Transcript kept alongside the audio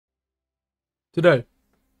Today,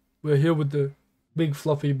 we're here with the big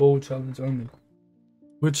fluffy ball challenge only,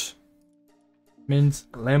 which means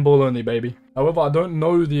Lamball only, baby. However, I don't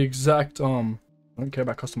know the exact, I don't care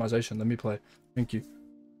about customization. Let me play. Thank you.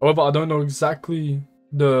 However, I don't know exactly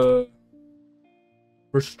the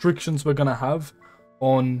restrictions we're gonna have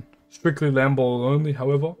on strictly Lamball only,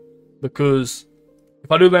 however, because if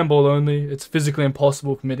I do Lamball only, it's physically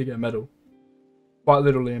impossible for me to get medal. Quite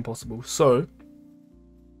literally impossible. So,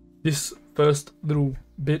 this first little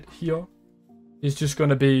bit here is just going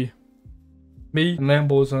to be me and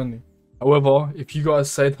Lamballs only. However, if you guys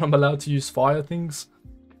say that I'm allowed to use fire things,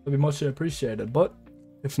 that'd be much appreciated. But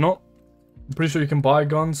if not, I'm pretty sure you can buy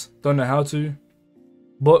guns. Don't know how to,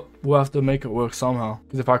 but we'll have to make it work somehow.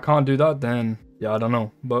 Because if I can't do that, then yeah, I don't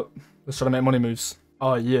know. But let's try to make money moves.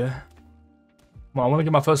 Oh yeah. Well, I want to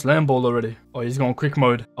get my first Lamball already. Oh, he's going quick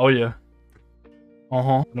mode. Oh yeah.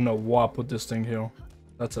 I don't know why I put this thing here.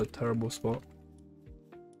 That's a terrible spot.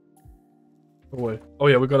 Oh wait. Oh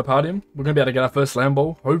yeah, we got a podium. We're gonna be able to get our first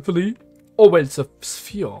Lamball, hopefully. Oh wait, it's a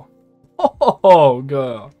sphere. Oh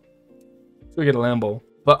god. So we get a Lamball.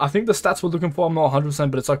 But I think the stats we're looking for, I'm not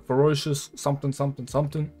 100%, but it's like ferocious something something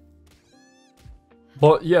something.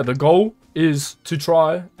 But yeah, the goal is to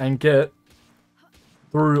try and get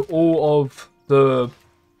through all of the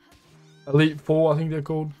Elite 4, I think they're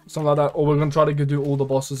called, something like that. Or we're gonna try to do all the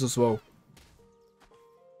bosses as well.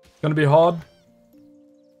 It's gonna be hard.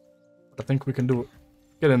 I think we can do it.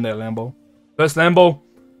 Get in there, Lambo. First Lambo.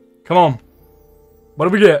 Come on. What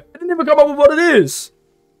do we get? I didn't even come up with what it is.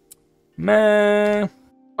 Man.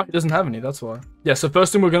 Oh, he doesn't have any, that's why. Yeah, so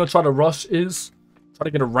first thing we're gonna try to rush is try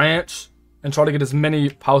to get a ranch and try to get as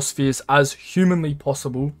many power spheres as humanly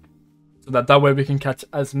possible. So that way we can catch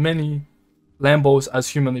as many Lamballs as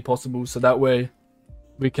humanly possible. So that way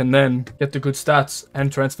we can then get the good stats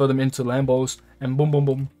and transfer them into Lamballs and boom boom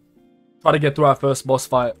boom. Try to get through our first boss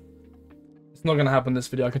fight. It's not going to happen this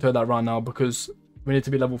video, I can tell you that right now, because we need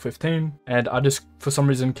to be level 15. And I just, for some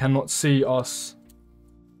reason, cannot see us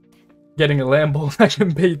getting a Lamball that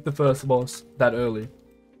can beat the first boss that early.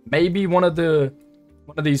 Maybe one of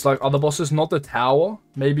these like other bosses, not the tower.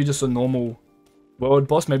 Maybe just a normal world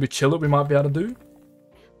boss. Maybe chill it we might be able to do.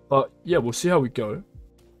 But yeah, we'll see how we go.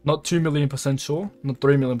 Not 2,000,000% sure. Not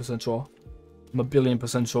 3,000,000% sure. I'm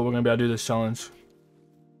 1,000,000,000% sure we're going to be able to do this challenge.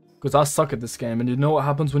 Because I suck at this game, and you know what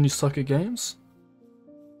happens when you suck at games?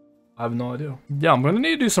 I have no idea. Yeah, I'm going to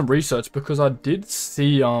need to do some research, because I did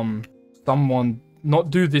see someone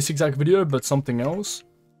not do this exact video, but something else.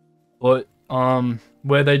 But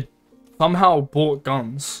where they somehow bought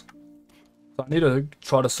guns. So I need to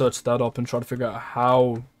try to search that up and try to figure out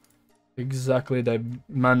how exactly they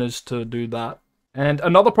managed to do that. And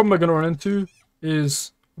another problem we're going to run into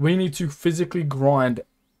is we need to physically grind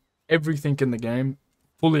everything in the game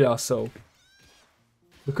fully ourselves,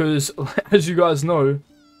 because as you guys know,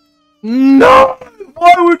 no,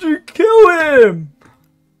 why would you kill him?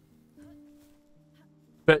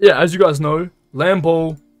 But yeah, as you guys know,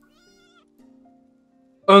 Lamball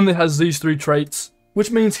only has these 3 traits,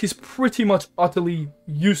 which means he's pretty much utterly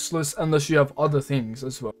useless unless you have other things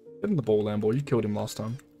as well. Get in the ball, Lamball. You killed him last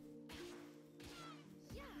time.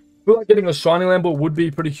 I feel like getting a shiny Lamball would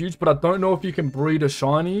be pretty huge, but I don't know if you can breed a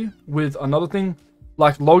shiny with another thing.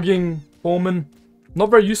 Like logging, foreman, not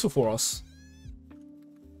very useful for us.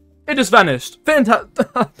 It just vanished. Fantastic.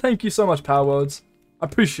 Thank you so much, PALWORLD. I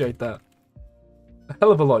appreciate that. A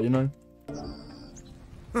hell of a lot, you know.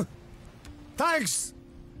 Thanks.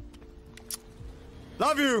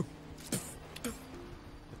 Love you.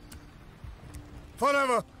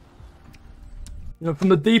 Forever. You know, from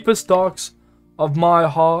the deepest darks of my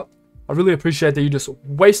heart, I really appreciate that you just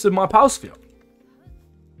wasted my power sphere.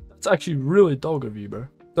 It's actually really dog of you, bro.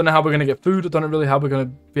 Don't know how we're gonna get food. Don't know really how we're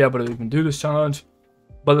gonna be able to even do this challenge,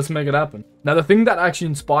 but let's make it happen. Now, the thing that actually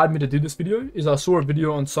inspired me to do this video is I saw a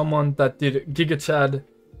video on someone that did Giga Chad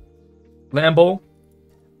Lamball,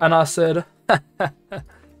 and I said,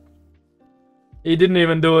 he didn't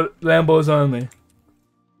even do it Lamballs only,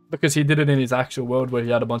 because he did it in his actual world where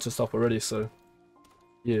he had a bunch of stuff already. So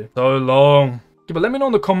yeah, so long. Okay, but let me know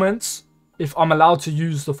in the comments if I'm allowed to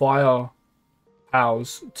use the fire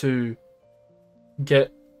house to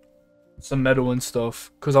get some metal and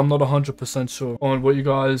stuff, because I'm not 100% sure on what you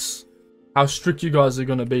guys, how strict you guys are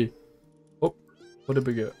gonna be. Oh, what did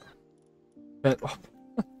we get? Oh,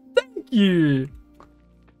 thank you,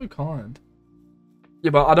 so kind.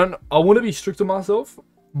 Yeah, but I want to be strict to myself,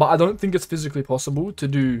 but I don't think it's physically possible to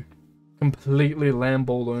do completely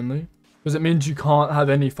Lamball only, because it means you can't have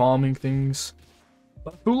any farming things.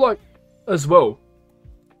 But I feel like as well,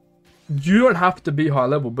 you don't have to be high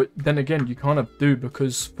level, but then again, you kind of do,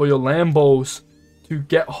 because for your Lamballs to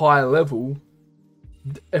get higher level,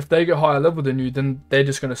 if they get higher level than you, then they're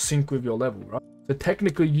just going to sync with your level, right? So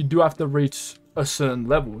technically, you do have to reach a certain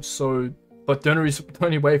level. So, but the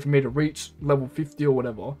only way for me to reach level 50 or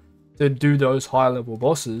whatever, to do those high level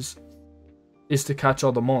bosses, is to catch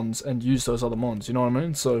other mons and use those other mons, you know what I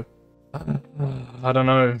mean? So, I don't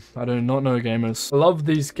know. I do not know, gamers. I love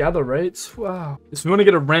these gather rates. Wow. If we want to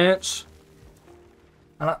get a ranch,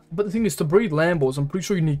 but the thing is, to breed Lamballs, I'm pretty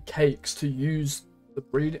sure you need cakes to use the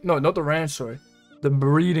breeding. No, not the ranch, sorry. The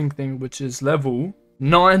breeding thing, which is level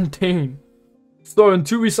 19. So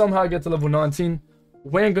until we somehow get to level 19,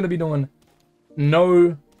 we ain't going to be doing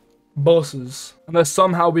no bosses. Unless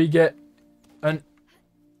somehow we get an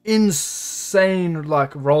insane,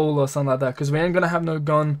 like, roll or something like that. Because we ain't going to have no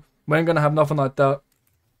gun. We ain't going to have nothing like that.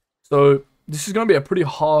 So this is going to be a pretty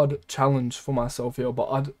hard challenge for myself here. But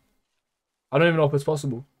I don't even know if it's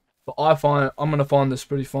possible. But I'm going to find this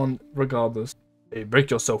pretty fun regardless. Hey,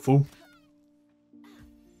 break yourself, fool.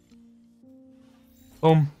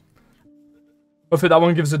 Hopefully that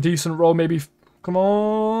one gives a decent roll, maybe. Come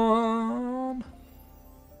on.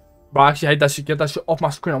 Bro, I actually hate that shit. Get that shit off my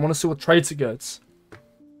screen. I want to see what traits it gets. I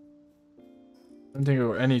don't think I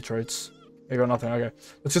got any traits. I got nothing. Okay.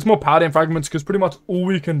 It's just more powder and fragments, because pretty much all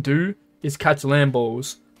we can do is catch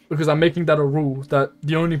Lamballs. Because I'm making that a rule that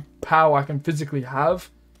the only power I can physically have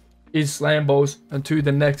is Lamballs until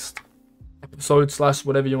the next episode /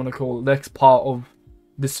 whatever you want to call it, next part of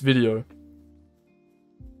this video.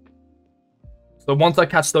 So once I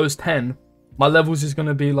catch those 10, my levels is going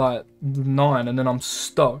to be like 9, and then I'm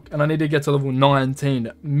stuck. And I need to get to level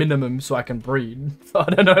 19 minimum so I can breed. So I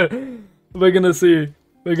don't know. We're going to see.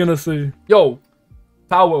 We're going to see. Yo,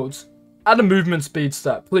 PALWORLDs, add a movement speed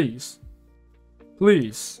stat, please.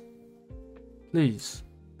 Please. Please.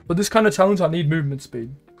 For this kind of challenge, I need movement speed.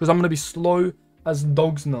 Because I'm going to be slow as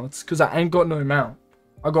dog's nuts. Because I ain't got no mount.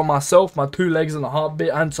 I got myself, my 2 legs and a heartbeat,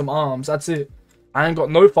 and some arms. That's it. I ain't got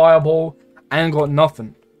no fireball. I ain't got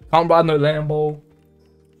nothing. Can't ride no Lamball.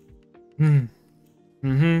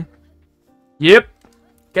 Yep.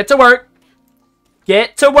 Get to work.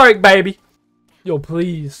 Get to work, baby. Yo,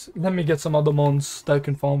 please. Let me get some other mons that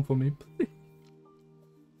can farm for me. Please.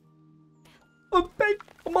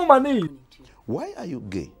 I'm on my knees. Why are you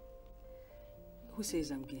gay? Who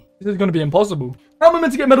says I'm gay? This is going to be impossible. How am I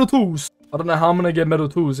meant to get metal tools? I don't know how I'm going to get metal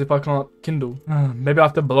tools if I can't kindle. Maybe I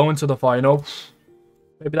have to blow into the fire, you know?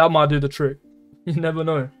 Maybe that might do the trick. You never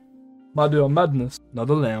know. Might do a madness.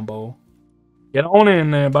 Another Lamball. Get on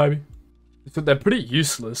in there, baby. So they're pretty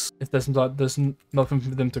useless if there's nothing for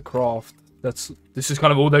them to craft. This is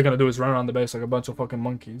kind of all they're gonna do is run around the base like a bunch of fucking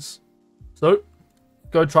monkeys. So,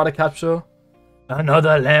 go try to capture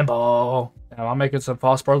another Lamball. Now I'm making some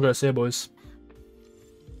fast progress here, boys.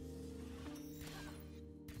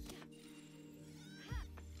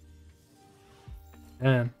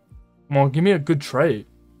 Damn. Come on, give me a good trait.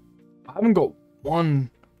 I haven't got one,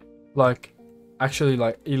 like, actually,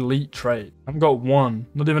 like, elite trait. I haven't got one.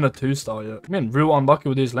 Not even a 2-star yet. I'm getting real unlucky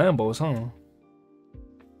with these Lamballs, huh?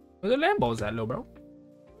 Where the Lamballs at, little bro?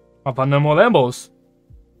 I find no more Lamballs.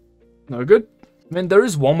 No good. I mean, there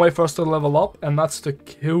is one way for us to level up, and that's to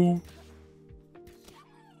kill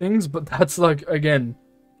things, but that's, like, again,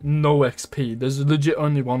 no XP. There's legit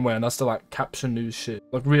only one way, and that's to, like, capture new shit.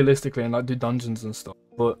 Like, realistically, and, like, do dungeons and stuff.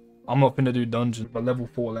 But I'm not gonna do dungeons, but level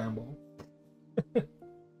 4 Lamball. It's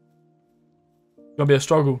gonna be a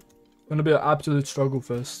struggle. It's gonna be an absolute struggle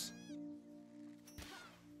first.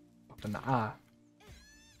 Fucking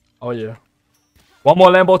oh yeah. One more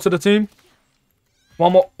Lamball to the team.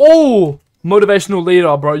 One more. Oh! Motivational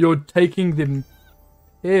leader, bro. You're taking them.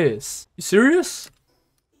 Yes. You serious?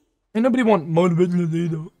 Ain't nobody want motivational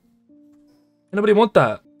leader. Ain't nobody want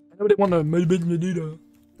that. Ain't nobody want no motivational leader.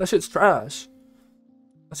 That shit's trash.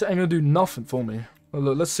 That shit ain't gonna do nothing for me. Well,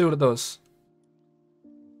 look, let's see what it does.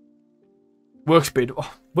 Work speed.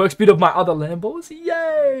 Oh, work speed of my other Lamballs.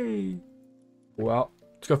 Yay! Well,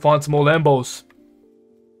 let's go find some more Lamballs.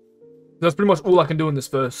 That's pretty much all I can do in this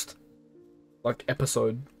first, like,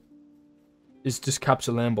 episode. Is just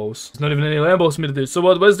capture Lamballs. There's not even any Lamballs for me to do. So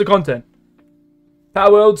where's the content?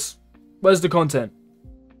 PALWORLDs, where's the content?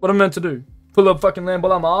 What am I meant to do? Pull a fucking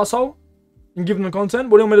Lamball out my asshole? And give them the content?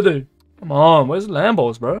 What do you want me to do? Come on, where's the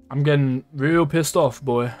Lamballs, bro? I'm getting real pissed off,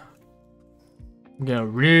 boy. I'm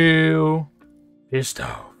getting real pissed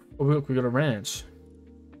off. Oh, look, we got a ranch.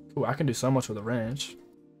 Oh, I can do so much with a ranch.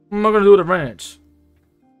 What am I gonna do with a ranch?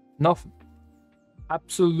 Nothing.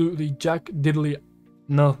 Absolutely jack diddly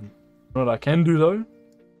nothing. You know what I can do though?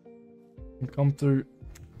 Come through.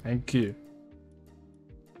 Thank you.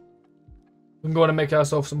 We're going to make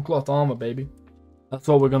ourselves some cloth armor, baby. That's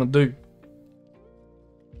what we're gonna do.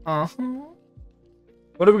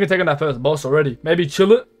 What if we can take on that first boss already? Maybe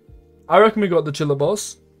chill it? I reckon we got the chiller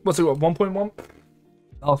boss. What's it got? 1.1?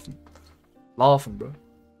 Laughing. Laughing, bro.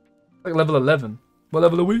 Like level 11. What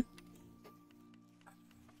level are we?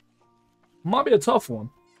 Might be a tough one.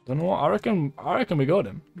 Don't know what. I reckon we got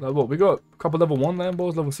him. Like what? We got a couple level 1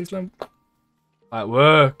 Lamballs, level 6 Lamballs. Alright,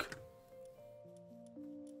 work.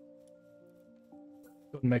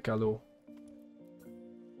 Make our little.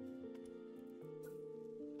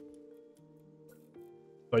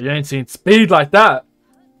 But you ain't seen speed like that.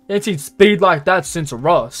 You ain't seen speed like that since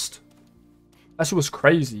Rust. That shit was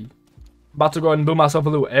crazy. About to go ahead and build myself a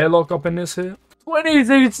little airlock up in this here.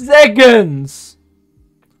 26 seconds!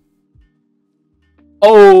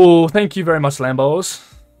 Oh, thank you very much, Lamballs.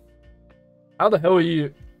 How the hell are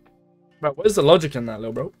you? Bro, where's the logic in that,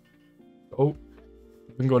 little bro? Oh,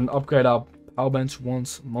 we can go and upgrade our power bench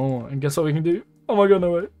once more. And guess what we can do? Oh my god,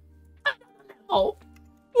 no way. Oh,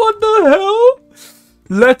 what the hell?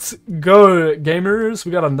 Let's go, gamers.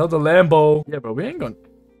 We got another Lambo. Yeah, bro, we ain't got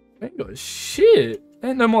shit.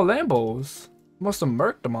 Ain't no more Lambos. Must have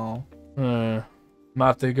murked them all. Might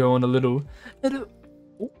have to go on a little.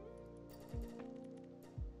 Ooh.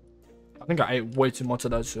 I think I ate way too much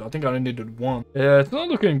of that shit. I think I only needed one. Yeah, it's not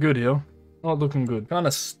looking good here. Not looking good. Kind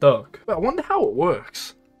of stuck. But I wonder how it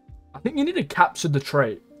works. I think you need to capture the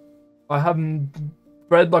trait. I haven't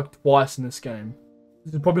bred like twice in this game.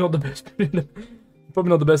 This is probably not the best video. Probably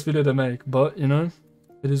not the best video to make, but you know,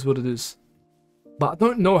 it is what it is. But I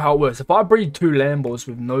don't know how it works. If I breed 2 Lamballs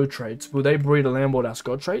with no traits, will they breed a Lamball that's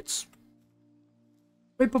got traits?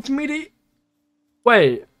 Wait, but for me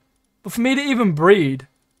to even breed,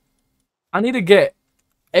 I need to get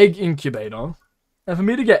egg incubator. And for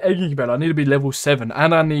me to get egg incubator, I need to be level 7,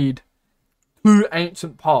 and I need 2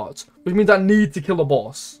 ancient parts, which means I need to kill a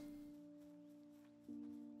boss.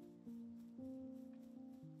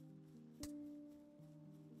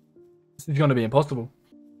 This is gonna be impossible.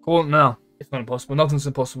 Call it now. It's not impossible. Nothing's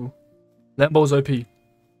impossible. Lamball's OP.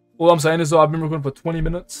 All I'm saying is that I've been recording for 20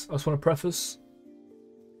 minutes. I just want to preface.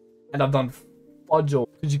 And I've done fudge all.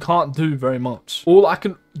 Because you can't do very much. All I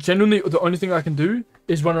can... Genuinely, the only thing I can do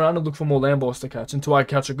is run around and look for more Lamballs to catch until I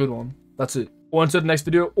catch a good one. That's it. Or until the next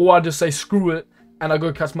video. Or I just say screw it and I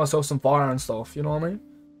go catch myself some fire and stuff. You know what I mean?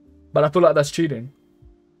 But I feel like that's cheating.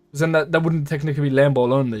 Because then that wouldn't technically be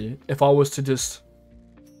Lamball only. If I was to just...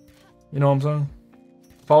 You know what I'm saying?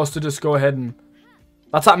 If I was to just go ahead and...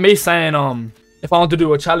 That's like me saying, if I want to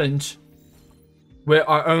do a challenge where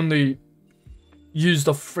I only use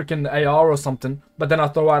the freaking AR or something, but then I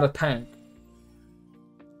throw out a tank.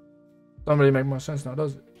 Don't really make much sense now,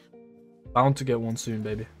 does it? Bound to get one soon,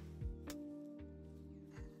 baby.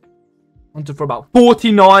 Hunted for about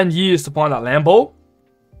 49 years to find that Lambo.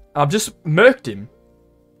 I've just murked him.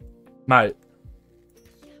 Mate.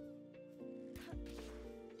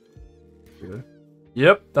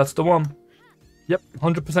 Yep, that's the one. Yep,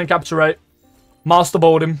 100% capture rate.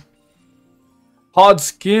 Masterballed him. Hard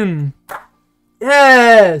skin.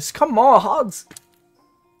 Yes! Come on, hard skin.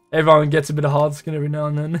 Everyone gets a bit of hard skin every now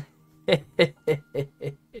and then. You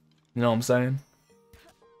know what I'm saying?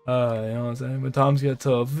 You know what I'm saying? When times get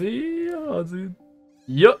tough. Yeah, dude.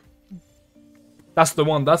 Yep. That's the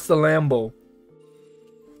one. That's the Lambo.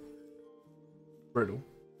 Brutal.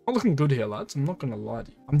 Not looking good here, lads. I'm not gonna lie to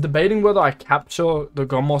you. I'm debating whether I capture the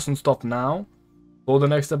Gommos and stuff now for the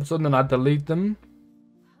next episode and then I delete them.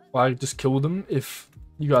 Or I just kill them if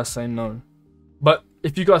you guys say no. But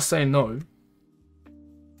if you guys say no,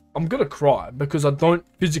 I'm gonna cry because I don't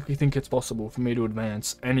physically think it's possible for me to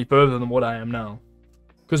advance any further than what I am now.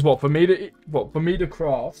 Because for me to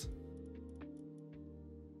craft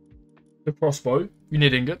the crossbow, you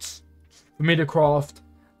need ingots. For me to craft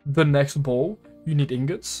the next ball, you need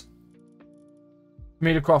ingots. For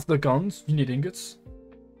me to craft the guns, you need ingots.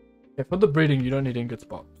 Yeah, for the breeding, you don't need ingots,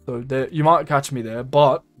 but so there, you might catch me there,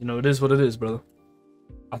 but you know, it is what it is, brother.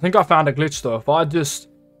 I think I found a glitch though. If I just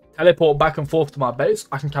teleport back and forth to my base,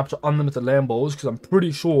 I can capture unlimited Lamballs because I'm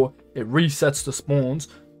pretty sure it resets the spawns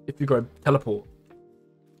if you go teleport.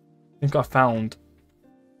 I think I found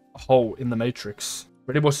a hole in the matrix.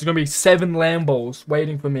 Ready, boss? There's gonna be 7 Lamballs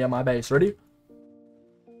waiting for me at my base. Ready?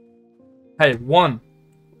 Hey, 1.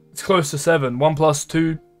 It's close to 7. 1 plus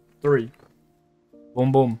 2, 3.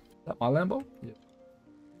 Boom, boom. Is that my Lambo? Yeah.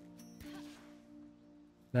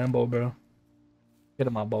 Lambo, bro. Get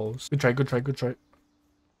in my balls. Good trade, good trade, good trade.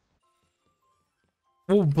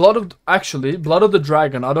 Oh, Blood of the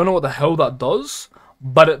Dragon. I don't know what the hell that does,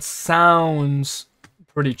 but it sounds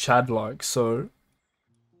pretty Chad-like, so...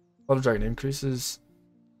 Blood of Dragon increases...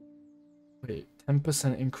 Wait,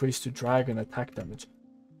 10% increase to dragon attack damage.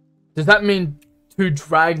 Does that mean 2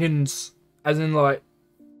 dragons, as in like,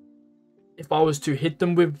 if I was to hit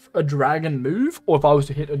them with a dragon move, or if I was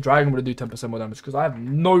to hit a dragon, would it do 10% more damage? Because I have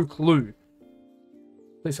no clue.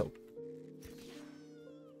 Please help.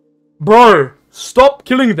 Bro, stop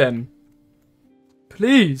killing them.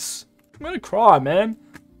 Please. I'm gonna cry, man.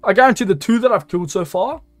 I guarantee the 2 that I've killed so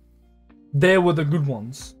far, they were the good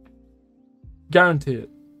ones. Guarantee it.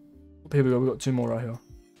 Here we go, we got 2 more right here.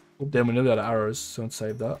 Oh, damn, we nearly out of arrows, so let's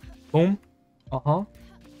save that. Boom. Uh-huh.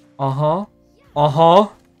 Uh-huh. Uh-huh.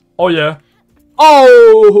 Oh, yeah.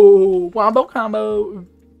 Oh! Wombo combo.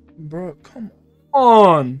 Bro, come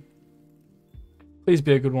on. Please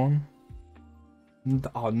be a good one.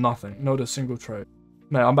 Oh, nothing. Not a single trade.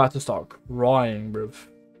 Man, I'm about to start crying, bruv.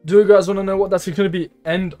 Do you guys want to know what that's going to be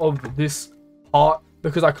end of this part?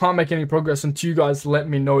 Because I can't make any progress until you guys let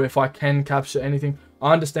me know if I can capture anything.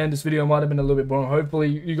 I understand this video might have been a little bit boring. Hopefully,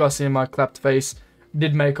 you guys seeing my clapped face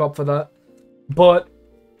did make up for that. But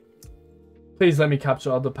please let me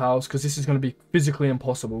capture other pals, because this is going to be physically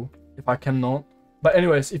impossible if I cannot. But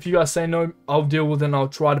anyways, if you guys say no, I'll deal with it and I'll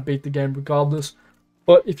try to beat the game regardless.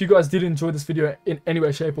 But if you guys did enjoy this video in any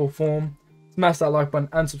way, shape or form, smash that like button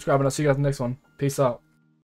and subscribe, and I'll see you guys in the next one. Peace out.